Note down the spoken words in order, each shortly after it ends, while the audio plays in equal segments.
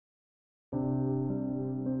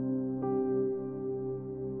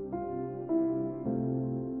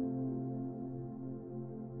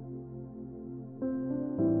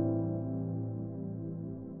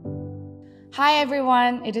Hi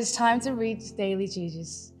everyone, it is time to read Daily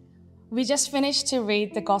Jesus. We just finished to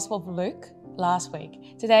read the Gospel of Luke last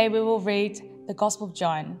week. Today we will read the Gospel of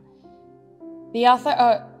John. The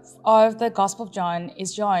author of the Gospel of John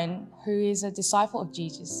is John, who is a disciple of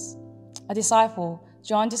Jesus. A disciple,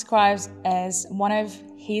 John describes as one of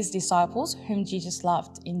his disciples whom Jesus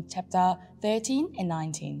loved in chapter 13 and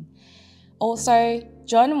 19. Also,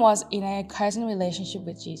 John was in a cousin relationship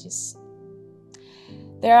with Jesus.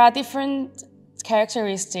 There are different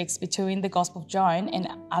characteristics between the Gospel of John and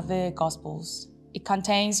other Gospels. It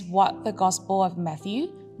contains what the Gospel of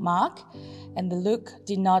Matthew, Mark, and Luke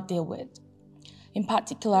did not deal with. In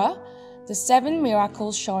particular, the 7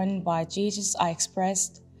 miracles shown by Jesus are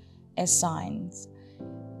expressed as signs,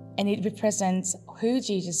 and it represents who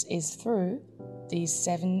Jesus is through these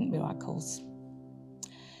 7 miracles.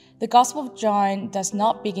 The Gospel of John does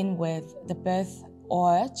not begin with the birth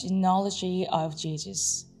or genealogy of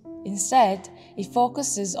Jesus. Instead, it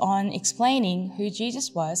focuses on explaining who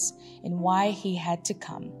Jesus was and why he had to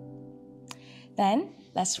come. Then,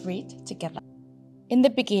 let's read together. In the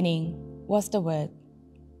beginning was the Word,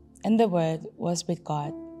 and the Word was with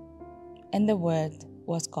God, and the Word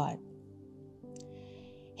was God.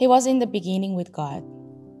 He was in the beginning with God.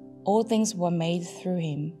 All things were made through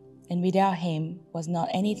him, and without him was not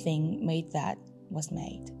anything made that was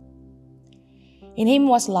made. In him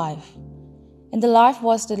was life, and the life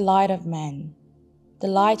was the light of man. The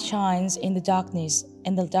light shines in the darkness,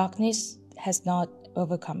 and the darkness has not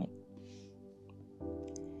overcome it.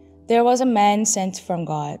 There was a man sent from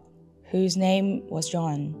God, whose name was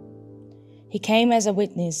John. He came as a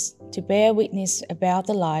witness to bear witness about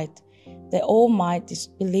the light, that all might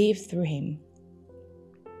believe through him.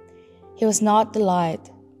 He was not the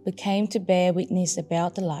light, but came to bear witness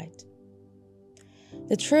about the light.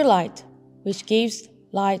 The true light, which gives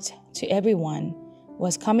light to everyone,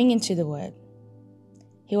 was coming into the world.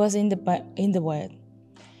 He was in the Word,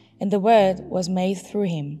 and the Word was made through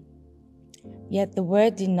him. Yet the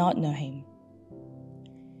Word did not know him.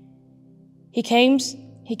 He came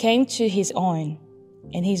to his own,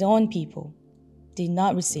 and his own people did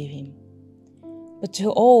not receive him. But to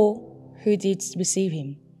all who did receive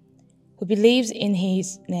him, who believes in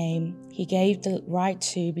his name, he gave the right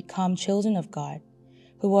to become children of God,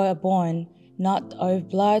 who were born not of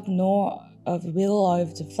blood, nor of will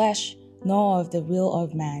of the flesh, nor of the will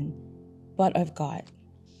of man, but of God.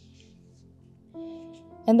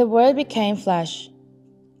 And the Word became flesh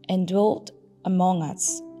and dwelt among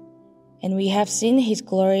us, and we have seen his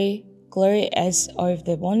glory as of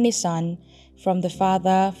the only Son from the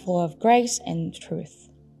Father, full of grace and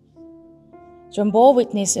truth. John bore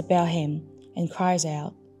witness about him and cries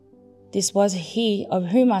out, "This was he of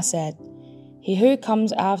whom I said, 'He who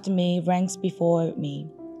comes after me ranks before me,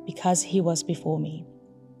 because he was before me.'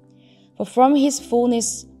 For from his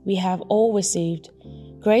fullness we have all received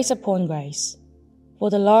grace upon grace.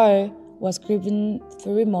 For the law was given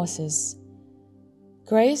through Moses.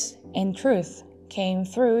 Grace and truth came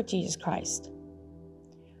through Jesus Christ.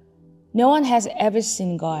 No one has ever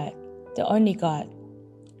seen God, the only God,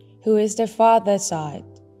 who is the Father's side.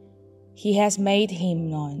 He has made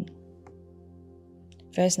him known."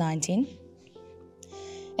 Verse 19.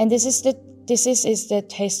 And this is the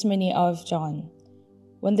testimony of John.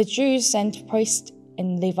 When the Jews sent priests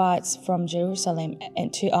and Levites from Jerusalem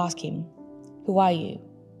and to ask him, "Who are you?"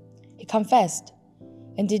 he confessed,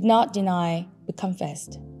 and did not deny, but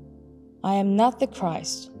confessed, "I am not the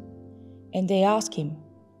Christ." And they asked him,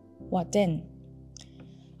 "What then?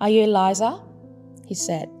 Are you Elijah?" He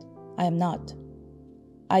said, "I am not."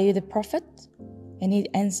 "Are you the prophet?" And he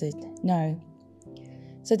answered, "No."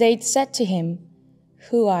 So they said to him,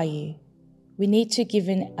 "Who are you? We need to give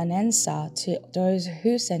an answer to those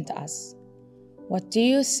who sent us. What do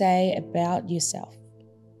you say about yourself?"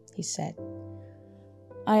 He said,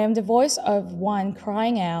 "I am the voice of one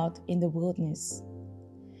crying out in the wilderness,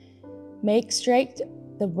 'Make straight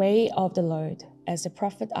the way of the Lord,' as the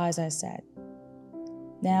prophet Isaiah said."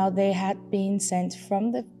 Now they had been sent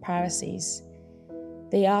from the Pharisees.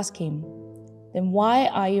 They asked him, "Then why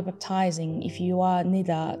are you baptizing if you are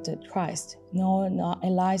neither the Christ, nor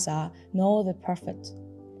Elijah, nor the prophet?"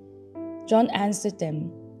 John answered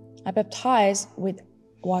them, "I baptize with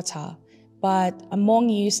water, but among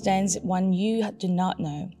you stands one you do not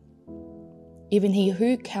know, even he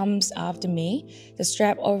who comes after me, the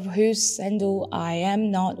strap of whose sandal I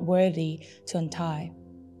am not worthy to untie."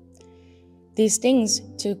 These things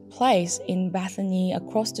took place in Bethany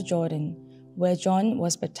across the Jordan, where John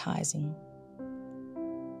was baptizing.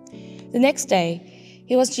 The next day,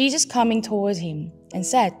 it was Jesus coming toward him and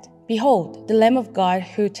said, "Behold, the Lamb of God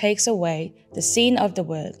who takes away the sin of the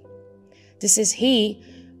world. This is he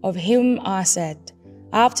of whom I said,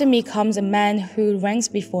 after me comes a man who ranks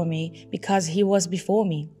before me, because he was before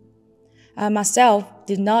me. I myself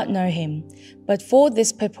did not know him, but for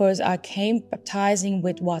this purpose I came baptizing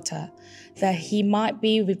with water, that he might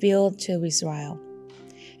be revealed to Israel.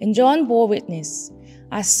 And John bore witness,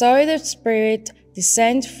 I saw the Spirit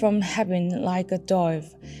descend from heaven like a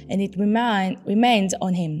dove, and it remained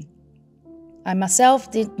on him. I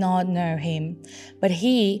myself did not know him, but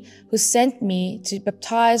he who sent me to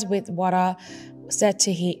baptize with water said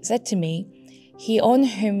to me, he on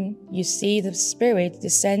whom you see the Spirit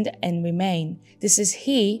descend and remain, this is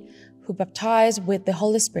he who baptized with the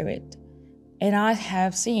Holy Spirit. And I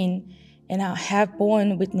have seen and I have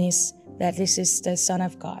borne witness that this is the Son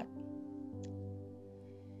of God.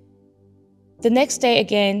 The next day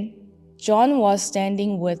again, John was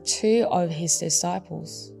standing with two of his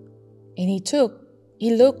disciples, and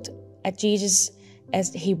he looked at Jesus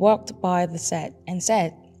as he walked by the set and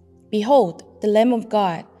said, Behold, the Lamb of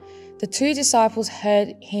God. The two disciples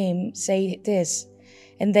heard him say this,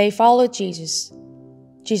 and they followed Jesus.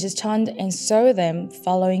 Jesus turned and saw them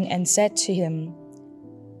following and said to him,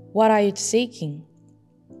 What are you seeking?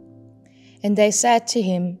 And they said to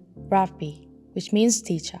him, Rabbi, which means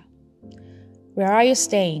teacher. Where are you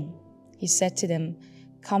staying? He said to them,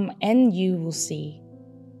 Come and you will see.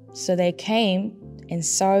 So they came and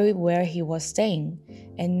saw where he was staying,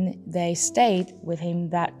 and they stayed with him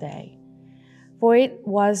that day. For it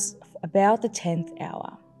was about the 10th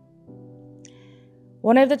hour.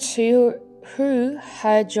 One of the two who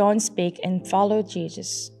heard John speak and followed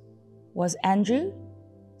Jesus was Andrew,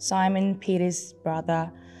 Simon Peter's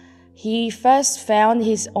brother. He first found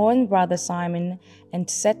his own brother Simon and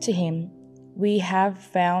said to him, We have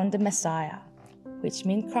found the Messiah, which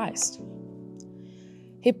means Christ.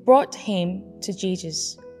 He brought him to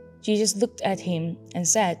Jesus. Jesus looked at him and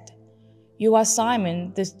said, You are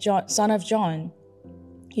Simon, the son of John.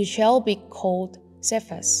 You shall be called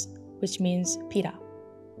Cephas, which means Peter.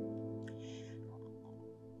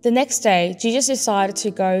 The next day, Jesus decided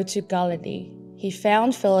to go to Galilee. He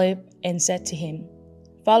found Philip and said to him,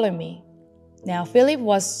 Follow me. Now Philip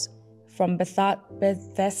was from Bethsaida,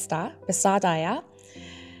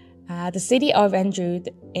 the city of Andrew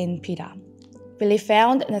and Peter. Philip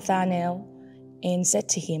found Nathanael and said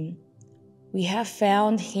to him, We have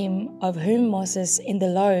found him of whom Moses in the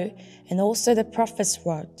law and also the prophets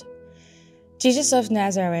wrote, Jesus of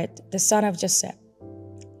Nazareth, the son of Joseph.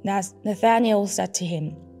 Nathanael said to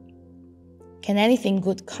him, Can anything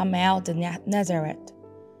good come out of Nazareth?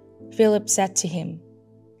 Philip said to him,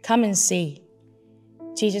 Come and see.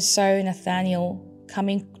 Jesus saw Nathanael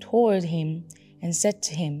coming toward him and said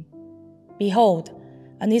to him, Behold,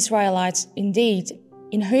 an Israelite indeed,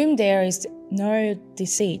 in whom there is no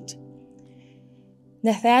deceit.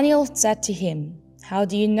 Nathanael said to him, How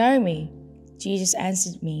do you know me? Jesus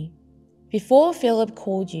answered me, Before Philip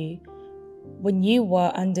called you, when you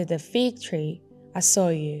were under the fig tree, I saw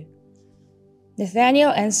you.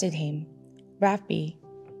 Nathanael answered him, Rabbi,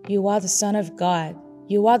 you are the Son of God,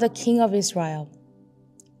 you are the King of Israel.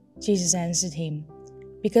 Jesus answered him,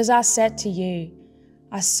 Because I said to you,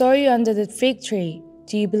 I saw you under the fig tree,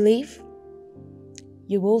 do you believe?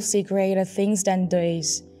 You will see greater things than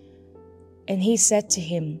these. And he said to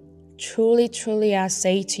him, Truly, truly, I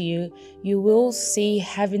say to you, you will see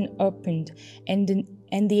heaven opened, and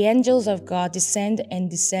the angels of God ascending and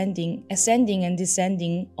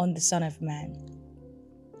descending on the Son of Man.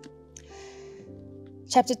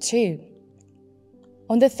 Chapter 2.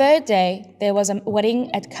 On the third day, there was a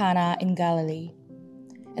wedding at Cana in Galilee,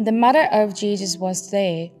 and the mother of Jesus was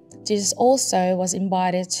there. Jesus also was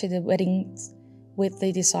invited to the wedding with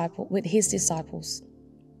his disciples.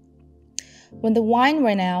 When the wine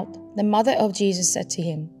ran out, the mother of Jesus said to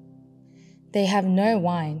him, They have no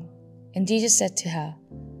wine. And Jesus said to her,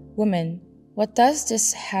 Woman, what does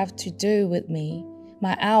this have to do with me?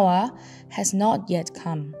 My hour has not yet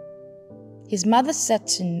come. His mother said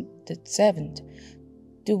to the servant,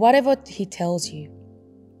 Do whatever he tells you.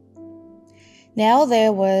 Now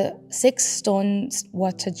there were 6 stone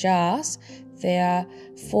water jars there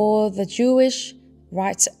for the Jewish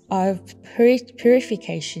rites of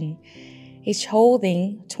purification, each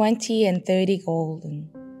holding 20 and 30 gallons.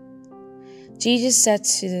 Jesus said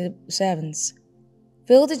to the servants,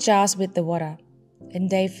 Fill the jars with the water, and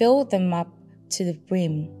they filled them up to the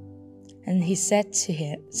brim. And he said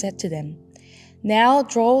to them, Now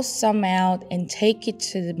draw some out and take it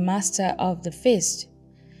to the master of the feast.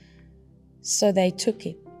 So they took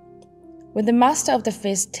it. When the master of the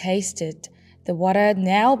feast tasted the water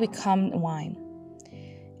now become wine,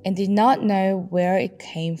 and did not know where it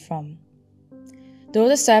came from, though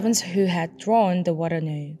the servants who had drawn the water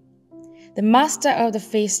knew. The master of the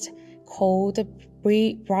feast called the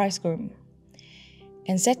bridegroom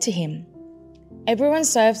and said to him, "Everyone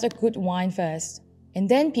serves the good wine first, and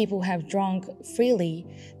then people have drunk freely,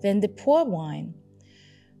 then the poor wine.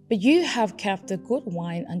 But you have kept the good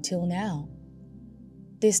wine until now."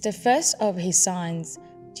 This, the first of his signs,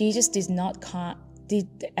 Jesus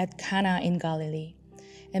did at Cana in Galilee,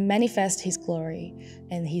 and manifested his glory,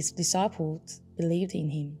 and his disciples believed in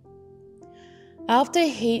him. After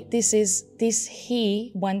this,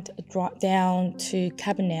 he went down to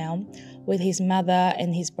Capernaum with his mother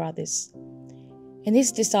and his brothers, and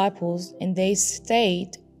his disciples, and they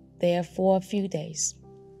stayed there for a few days.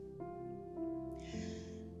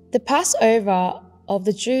 The Passover of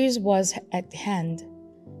the Jews was at hand,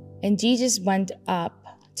 and Jesus went up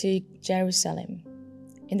to Jerusalem.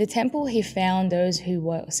 In the temple he found those who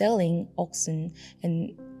were selling oxen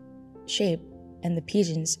and sheep and the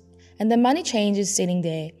pigeons, and the money changers sitting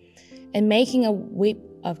there, and making a whip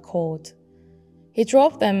of cord. He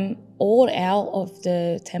drove them all out of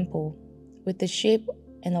the temple with the sheep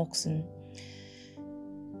and oxen.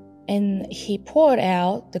 And he poured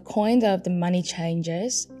out the coins of the money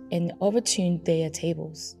changers and overturned their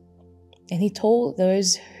tables. And he told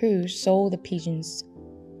those who sold the pigeons,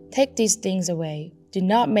 "Take these things away. Do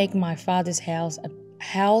not make my Father's house a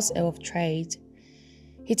house of trade."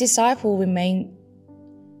 His disciples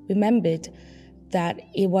remembered that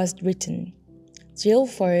it was written, "Zeal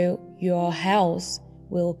for your house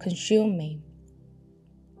will consume me."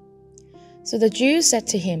 So the Jews said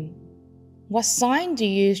to him, "What sign do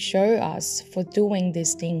you show us for doing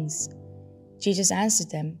these things?" Jesus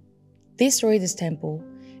answered them, "Destroy this temple,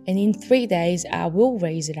 and in 3 days I will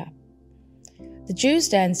raise it up." The Jews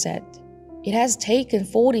then said, "It has taken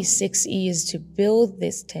 46 years to build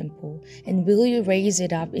this temple, and will you raise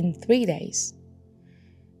it up in 3 days?"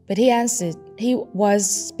 But he answered, he was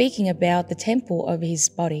speaking about the temple of his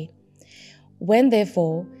body. When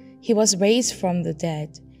therefore he was raised from the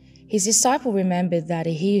dead, his disciples remembered that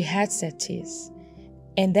he had said this,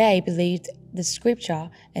 and they believed the scripture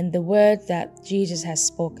and the word that Jesus has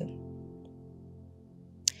spoken.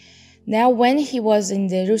 Now when he was in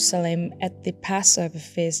Jerusalem at the Passover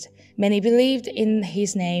feast, many believed in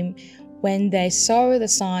his name when they saw the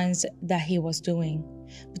signs that he was doing.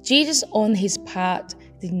 But Jesus on his part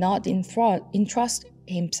did not entrust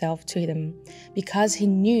himself to them, because he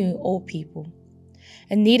knew all people,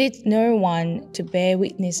 and needed no one to bear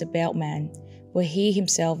witness about man, for he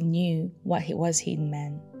himself knew what he was in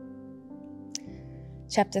man.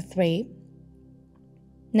 Chapter 3.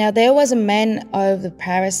 Now there was a man of the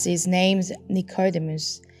Pharisees named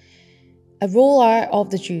Nicodemus, a ruler of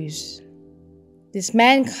the Jews. This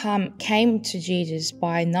man came to Jesus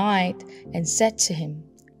by night and said to him,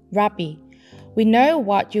 "Rabbi, we know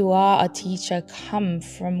what you are, a teacher come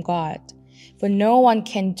from God, for no one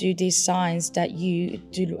can do these signs that you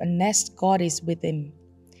do unless God is with him."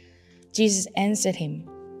 Jesus answered him,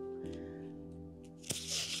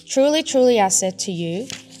 "Truly, truly, I said to you,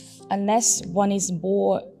 unless one is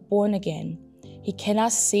born again, he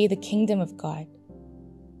cannot see the kingdom of God."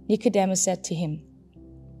 Nicodemus said to him,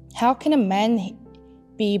 "How can a man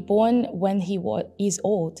be born when he is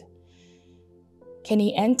old? Can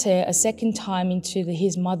he enter a second time into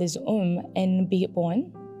his mother's womb and be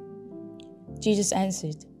born?" Jesus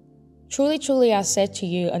answered, "Truly, truly, I said to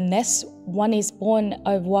you, unless one is born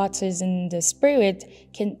of waters and the Spirit,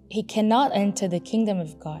 he cannot enter the kingdom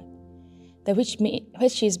of God. That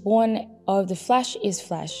which is born of the flesh is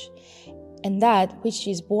flesh, and that which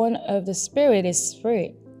is born of the Spirit is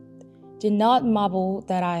spirit. Do not marvel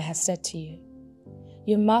that I have said to you,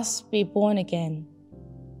 you must be born again.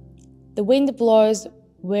 The wind blows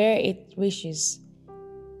where it wishes,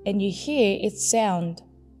 and you hear its sound,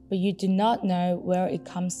 but you do not know where it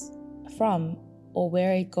comes from or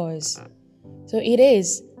where it goes. So it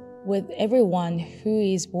is with everyone who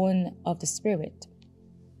is born of the Spirit."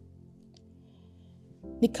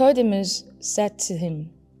 Nicodemus said to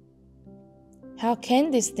him, "How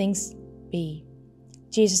can these things be?"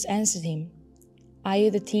 Jesus answered him, "Are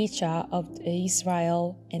you the teacher of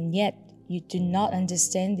Israel, and yet you do not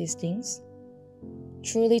understand these things?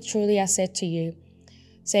 Truly, truly, I say to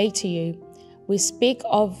you, we speak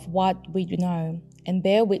of what we know and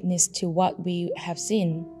bear witness to what we have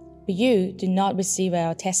seen, but you do not receive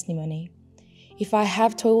our testimony. If I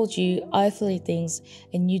have told you earthly things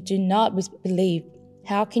and you do not believe,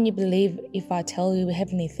 how can you believe if I tell you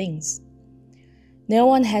heavenly things? No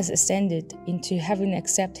one has ascended into heaven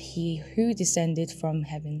except he who descended from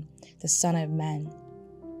heaven, the Son of Man.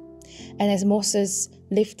 And as Moses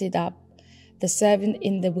lifted up the servant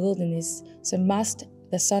in the wilderness, so must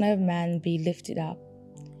the Son of Man be lifted up,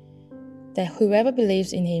 that whoever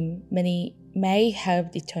believes in him may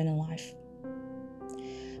have eternal life.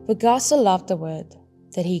 For God so loved the world,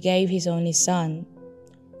 that he gave his only Son,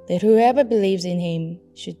 that whoever believes in him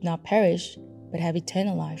should not perish, but have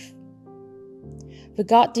eternal life. For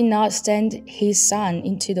God did not send his Son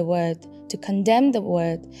into the world to condemn the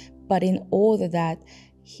world, but in order that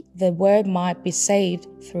the world might be saved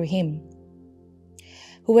through him.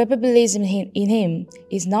 Whoever believes in him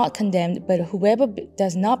is not condemned, but whoever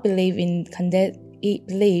does not believe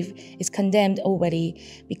is condemned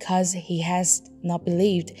already, because he has not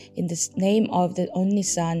believed in the name of the only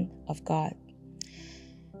Son of God.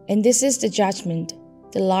 And this is the judgment.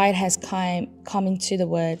 The light has come into the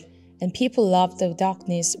world, and people love the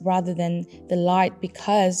darkness rather than the light,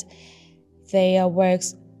 because their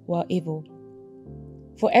works were evil.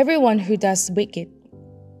 For everyone who does wicked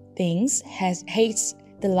things hates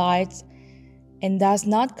the light and does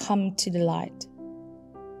not come to the light,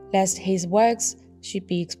 lest his works should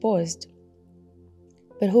be exposed.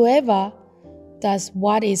 But whoever does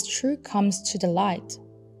what is true comes to the light,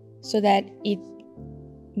 so that it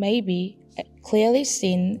may be clearly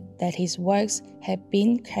seen that his works have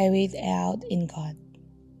been carried out in God.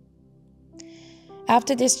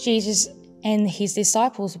 After this, Jesus and his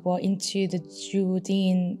disciples were into the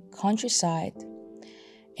Judean countryside,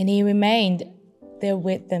 and he remained there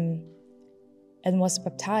with them and was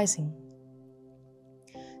baptizing.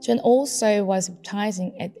 John also was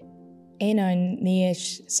baptizing at Aenon near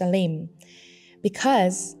Salim,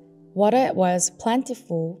 because water was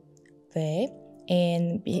plentiful there,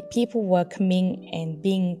 and people were coming and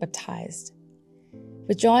being baptized.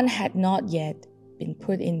 But John had not yet been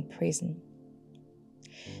put in prison.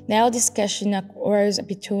 Now discussion arose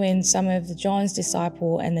between some of John's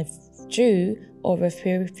disciples and a Jew over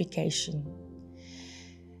purification.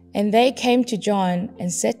 And they came to John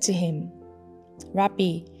and said to him,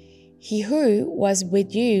 "Rabbi, he who was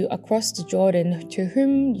with you across the Jordan, to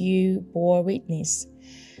whom you bore witness,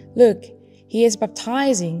 look, he is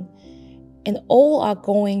baptizing, and all are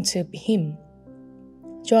going to him."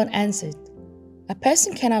 John answered, "A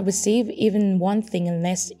person cannot receive even one thing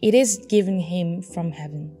unless it is given him from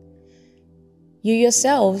heaven. You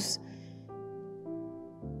yourselves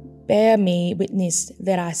bear me witness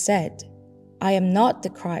that I said, I am not the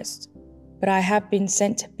Christ, but I have been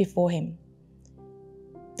sent before him.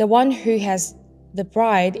 The one who has the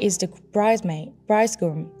bride is the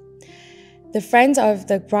bridegroom. The friends of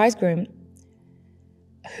the bridegroom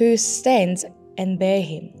who stands and bear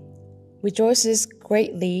him rejoices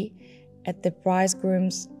greatly at the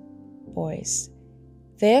bridegroom's voice.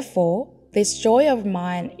 Therefore, this joy of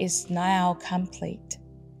mine is now complete.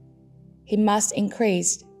 He must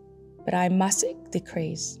increase, but I must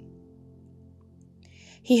decrease.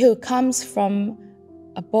 He who comes from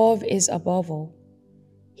above is above all.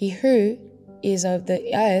 He who is of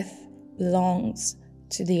the earth belongs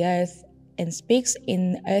to the earth and speaks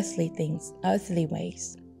in earthly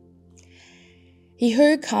ways. He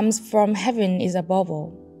who comes from heaven is above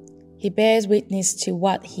all. He bears witness to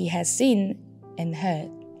what he has seen and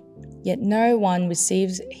heard, yet no one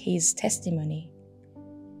receives his testimony.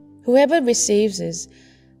 Whoever receives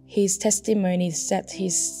his testimony sets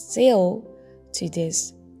his seal to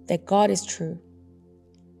this, that God is true.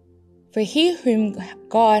 For he whom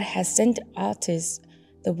God has sent utters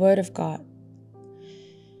the word of God.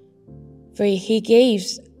 For he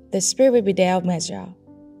gives the Spirit without measure.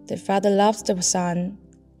 The Father loves the Son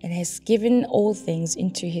and has given all things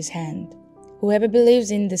into his hand. Whoever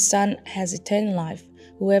believes in the Son has eternal life.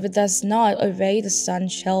 Whoever does not obey the Son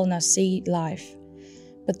shall not see life,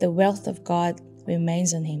 but the wrath of God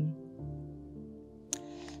remains on him.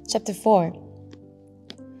 Chapter 4.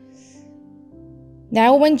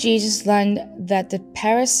 Now when Jesus learned that the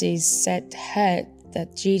Pharisees had heard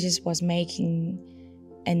that Jesus was making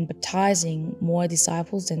and baptizing more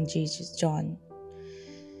disciples than John,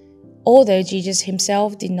 although Jesus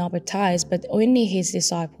himself did not baptize, but only his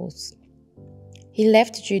disciples, he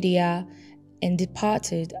left Judea and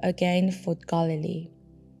departed again for Galilee.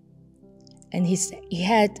 And he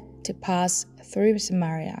had to pass through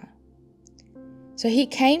Samaria. So he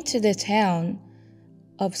came to the town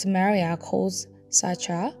of Samaria called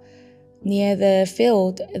Sychar, near the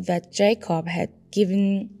field that Jacob had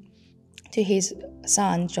given to his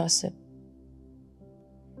son Joseph.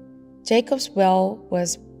 Jacob's well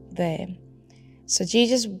was there. So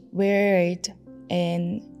Jesus wearied,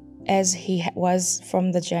 and as he was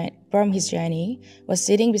from his journey, was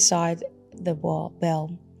sitting beside the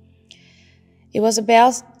well. It was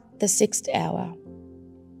about the 6th hour.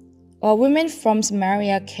 A woman from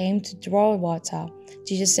Samaria came to draw water.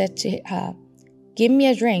 Jesus said to her, "Give me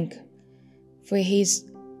a drink," for his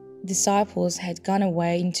disciples had gone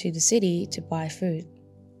away into the city to buy food.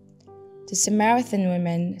 The Samaritan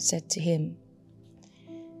woman said to him,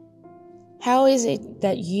 "How is it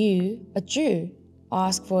that you, a Jew,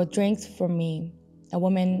 ask for a drink from me, a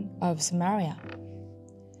woman of Samaria?"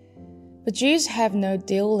 But Jews have no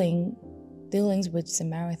dealings with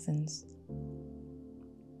Samaritans.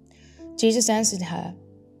 Jesus answered her,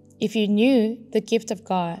 "If you knew the gift of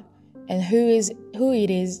God and who it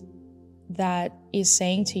is that is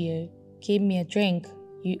saying to you, 'Give me a drink,'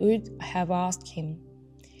 you would have asked him,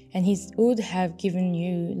 and he would have given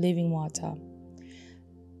you living water."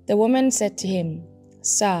 The woman said to him,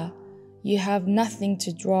 "Sir, you have nothing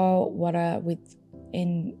to draw water with,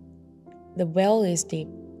 and the well is deep.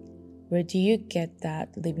 Where do you get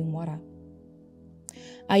that living water?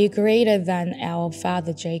 Are you greater than our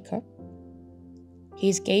father Jacob?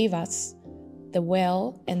 He gave us the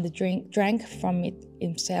well and drank from it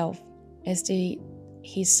himself, as did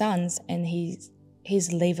his sons and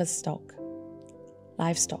his livestock.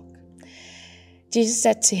 Jesus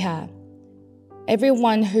said to her,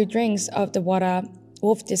 "Everyone who drinks of this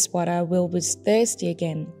water will be thirsty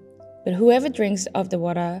again, but whoever drinks of the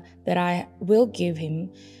water that I will give him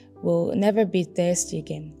will never be thirsty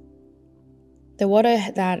again. The water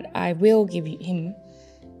that I will give him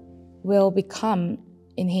will become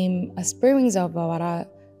in him a springs of water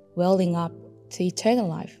welling up to eternal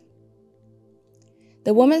life."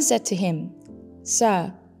 The woman said to him,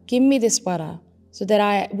 "Sir, give me this water, so that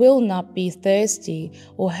I will not be thirsty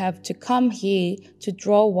or have to come here to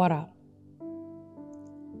draw water."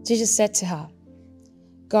 Jesus said to her,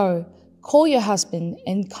 "Go, call your husband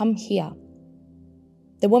and come here."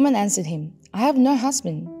 The woman answered him, "I have no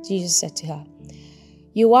husband." Jesus said to her,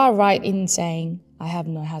 "You are right in saying, 'I have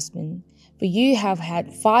no husband,' for you have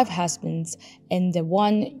had 5 husbands, and the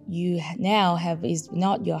one you now have is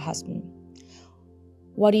not your husband.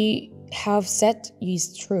 What you have said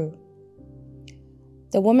is true."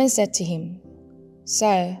 The woman said to him,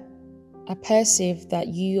 "Sir, I perceive that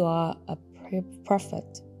you are a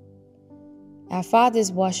prophet. Our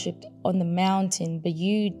fathers worshipped on the mountain, but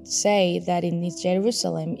you say that in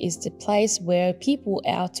Jerusalem is the place where people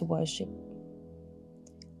are to worship."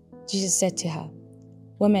 Jesus said to her,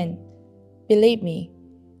 "Woman, believe me,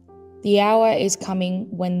 the hour is coming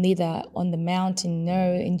when neither on the mountain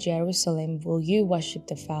nor in Jerusalem will you worship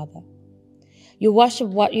the Father. You worship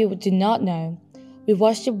what you do not know. We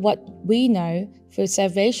worship what we know, for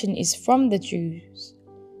salvation is from the Jews.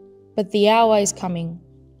 But the hour is coming,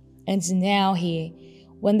 and is now here,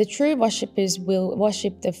 when the true worshippers will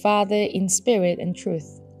worship the Father in spirit and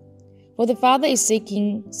truth. For the Father is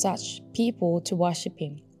seeking such people to worship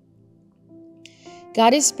him.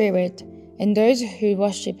 God is spirit, and those who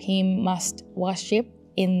worship him must worship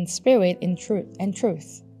in spirit and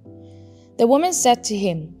truth." The woman said to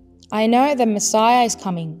him, "I know the Messiah is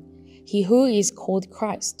coming, he who is called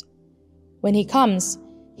Christ. When he comes,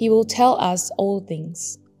 he will tell us all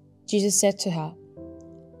things." Jesus said to her,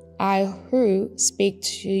 "I who speak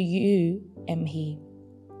to you am he."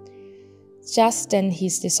 Just then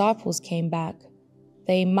his disciples came back.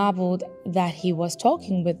 They marveled that he was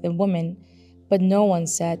talking with the woman, but no one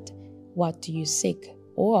said, "What do you seek?"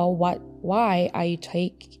 or "Why are you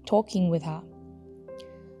talking with her?"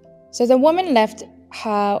 So the woman left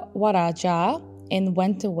her water jar and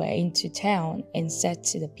went away into town and said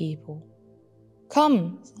to the people,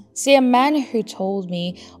 "Come, see a man who told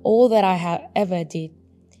me all that I have ever did.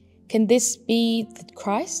 Can this be the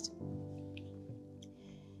Christ?"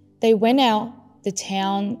 They went out the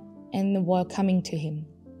town and were coming to him.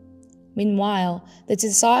 Meanwhile, the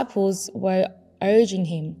disciples were urging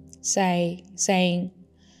him, saying,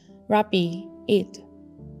 "Rabbi, eat."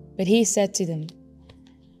 But he said to them,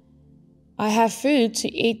 "I have food to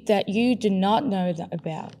eat that you do not know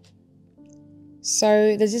about."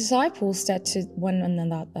 So the disciples said to one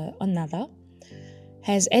another,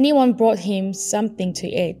 "Has anyone brought him something to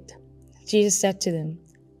eat?" Jesus said to them,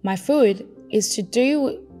 "My food is to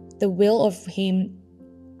do the will of him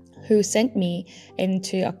who sent me and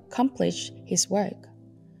to accomplish his work.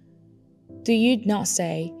 Do you not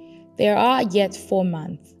say, 'There are yet 4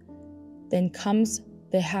 months, then comes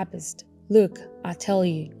the harvest'? Look, I tell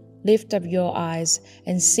you, lift up your eyes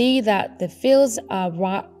and see that the fields are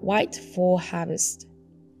white for harvest.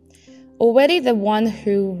 Already the one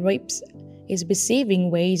who reaps is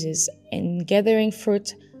receiving wages and gathering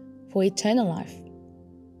fruit for eternal life,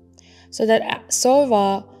 so that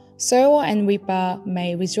sower and reaper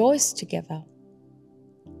may rejoice together.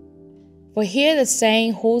 For here the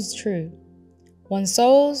saying holds true: one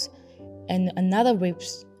sows and another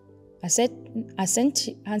reaps. I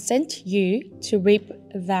sent you to reap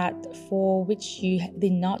that for which you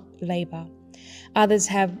did not labor. Others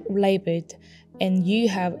have labored, and you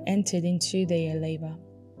have entered into their labor.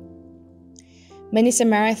 Many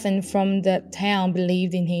Samaritans from the town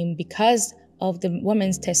believed in him because of the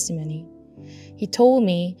woman's testimony. He told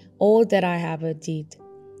me all that I ever did.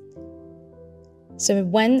 So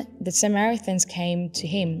when the Samaritans came to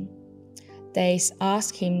him, they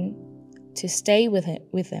asked him to stay with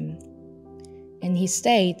them, and he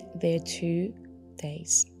stayed there 2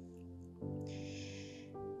 days.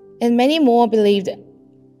 And many more believed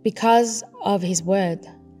because of his word.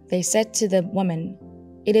 They said to the woman,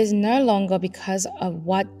 "It is no longer because of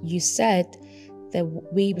what you said that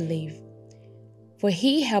we believe, for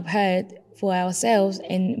we have heard for ourselves,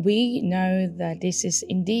 and we know that this is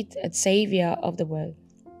indeed a Savior of the world."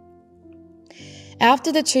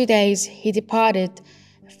 After the 2 days, he departed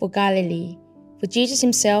for Galilee, for Jesus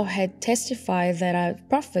himself had testified that a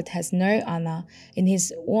prophet has no honor in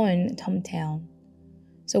his own hometown.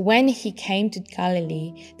 So when he came to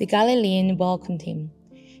Galilee, the Galileans welcomed him,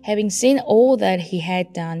 having seen all that he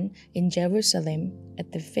had done in Jerusalem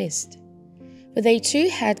at the feast. For they too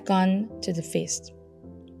had gone to the feast.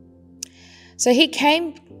 So he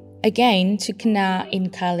came again to Cana in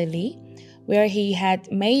Galilee, where he had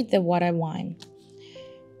made the water wine.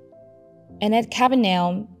 And at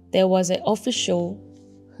Capernaum there was an official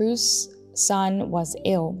whose son was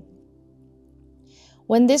ill.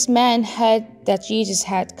 When this man heard that Jesus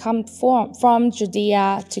had come from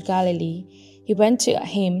Judea to Galilee, he went to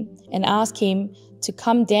him and asked him to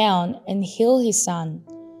come down and heal his son,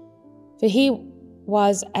 for he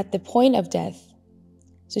was at the point of death.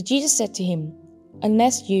 So Jesus said to him,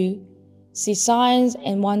 "Unless you see signs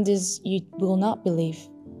and wonders, you will not believe."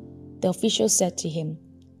 The official said to him,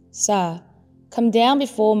 "Sir, come down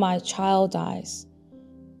before my child dies."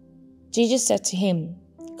 Jesus said to him,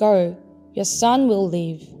 "Go, your son will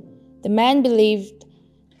live." The man believed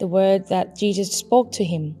the word that Jesus spoke to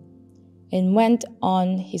him and went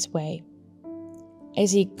on his way.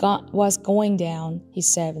 As he was going down, his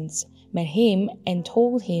servants met him and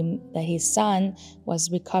told him that his son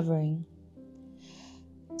was recovering.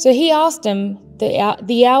 So he asked them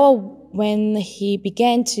the hour when he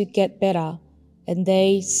began to get better, and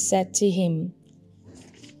they said to him,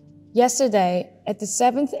 "Yesterday, at the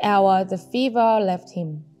 7th hour, the fever left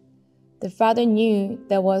him." The father knew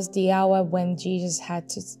that was the hour when Jesus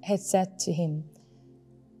had said to him,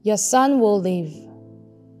 "Your son will live."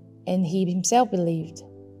 And he himself believed,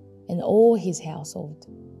 and all his household.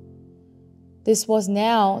 This was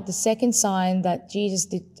now the second sign that Jesus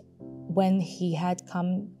did when he had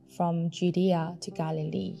come from Judea to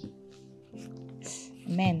Galilee.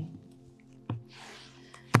 Amen.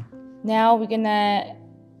 Now we're gonna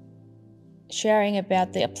sharing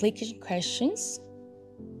about the application questions.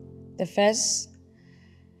 The first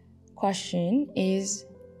question is,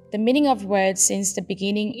 the meaning of words "since the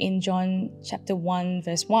beginning" in John chapter 1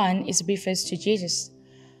 verse 1 is refers to Jesus.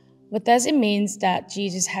 What does it mean that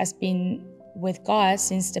Jesus has been with God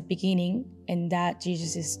since the beginning and that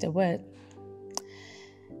Jesus is the Word?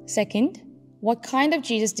 Second, what kind of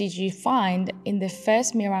Jesus did you find in the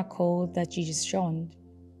first miracle that Jesus showed?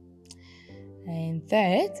 And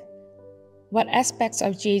third, what aspects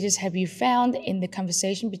of Jesus have you found in the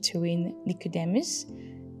conversation between Nicodemus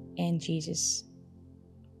and Jesus?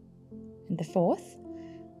 And the fourth,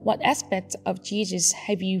 what aspects of Jesus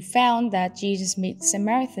have you found that Jesus meets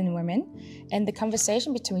Samaritan women and the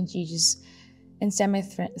conversation between Jesus and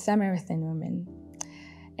Samaritan women?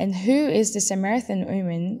 And who is the Samaritan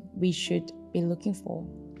woman we should be looking for?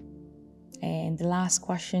 And the last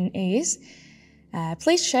question is,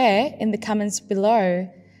 please share in the comments below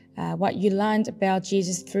what you learned about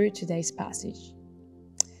Jesus through today's passage.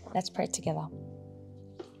 Let's pray together.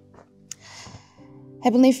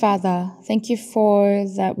 Heavenly Father, thank you for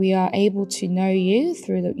that we are able to know you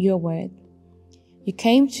through your word. You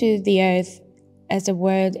came to the earth as a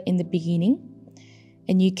word in the beginning,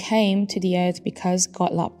 and you came to the earth because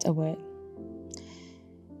God loved a word.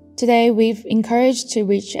 Today we've encouraged to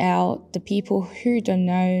reach out the people who don't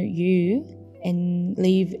know you and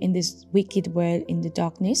live in this wicked world in the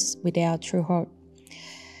darkness without true hope.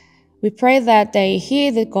 We pray that they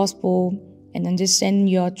hear the gospel and understand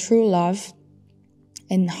your true love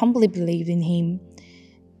and humbly believe in him,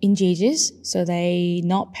 in Jesus, so they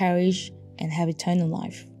not perish and have eternal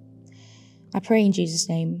life. I pray in Jesus'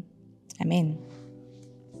 name. Amen.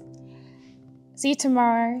 See you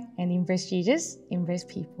tomorrow, and embrace Jesus, embrace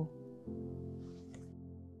people.